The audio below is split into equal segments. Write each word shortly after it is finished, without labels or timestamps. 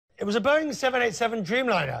It was a Boeing 787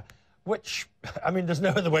 Dreamliner, which, I mean, there's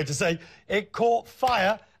no other way to say, it caught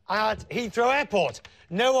fire at Heathrow Airport.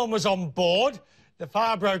 No one was on board. The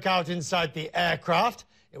fire broke out inside the aircraft.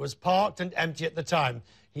 It was parked and empty at the time.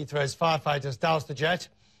 Heathrow's firefighters doused the jet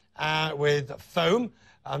with foam,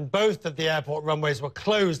 and both of the airport runways were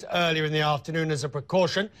closed earlier in the afternoon as a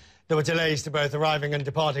precaution. There were delays to both arriving and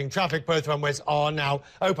departing traffic. Both runways are now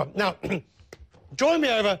open. Now, join me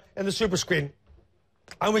over in the super screen,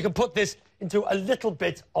 and we can put this into a little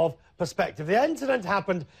bit of perspective. The incident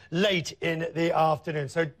happened late in the afternoon,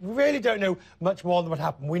 so we really don't know much more than what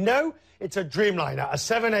happened. We know it's a Dreamliner, a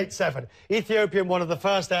 787. Ethiopian, one of the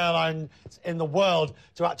first airlines in the world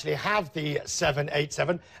to actually have the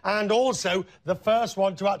 787, and also the first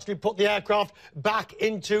one to actually put the aircraft back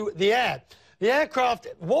into the air. The aircraft,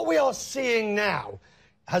 what we are seeing now,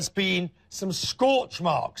 has been some scorch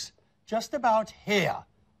marks just about here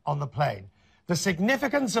on the plane. The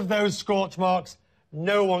significance of those scorch marks,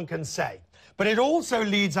 no one can say. But it also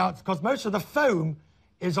leads out, because most of the foam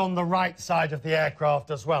is on the right side of the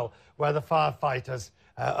aircraft as well, where the firefighters,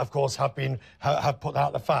 of course, have put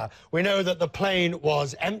out the fire. We know that the plane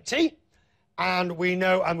was empty, and we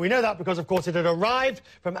know that because, of course, it had arrived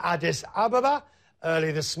from Addis Ababa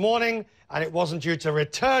early this morning, and it wasn't due to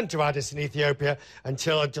return to Addis in Ethiopia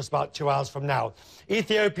until just about 2 hours from now.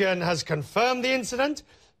 Ethiopian has confirmed the incident.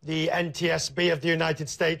 The NTSB of the United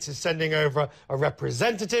States is sending over a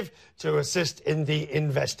representative to assist in the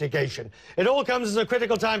investigation. It all comes as a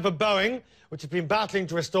critical time for Boeing, which has been battling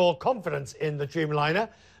to restore confidence in the Dreamliner.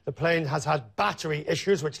 The plane has had battery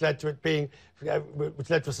issues, which led to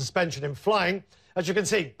a suspension in flying. As you can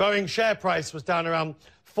see, Boeing's share price was down around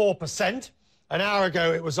 4%. An hour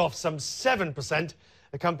ago, it was off some 7%.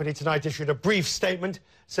 The company tonight issued a brief statement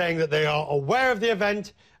saying that they are aware of the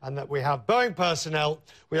event and that we have Boeing personnel.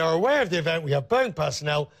 We are aware of the event. We have Boeing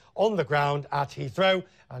personnel on the ground at Heathrow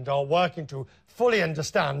and are working to fully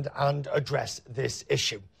understand and address this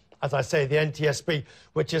issue. As I say, the NTSB,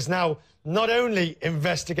 which is now not only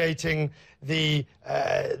investigating the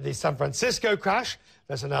San Francisco crash,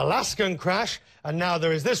 there's an Alaskan crash, and now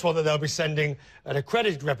there is this one that they'll be sending an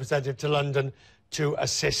accredited representative to London to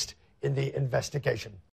assist in the investigation.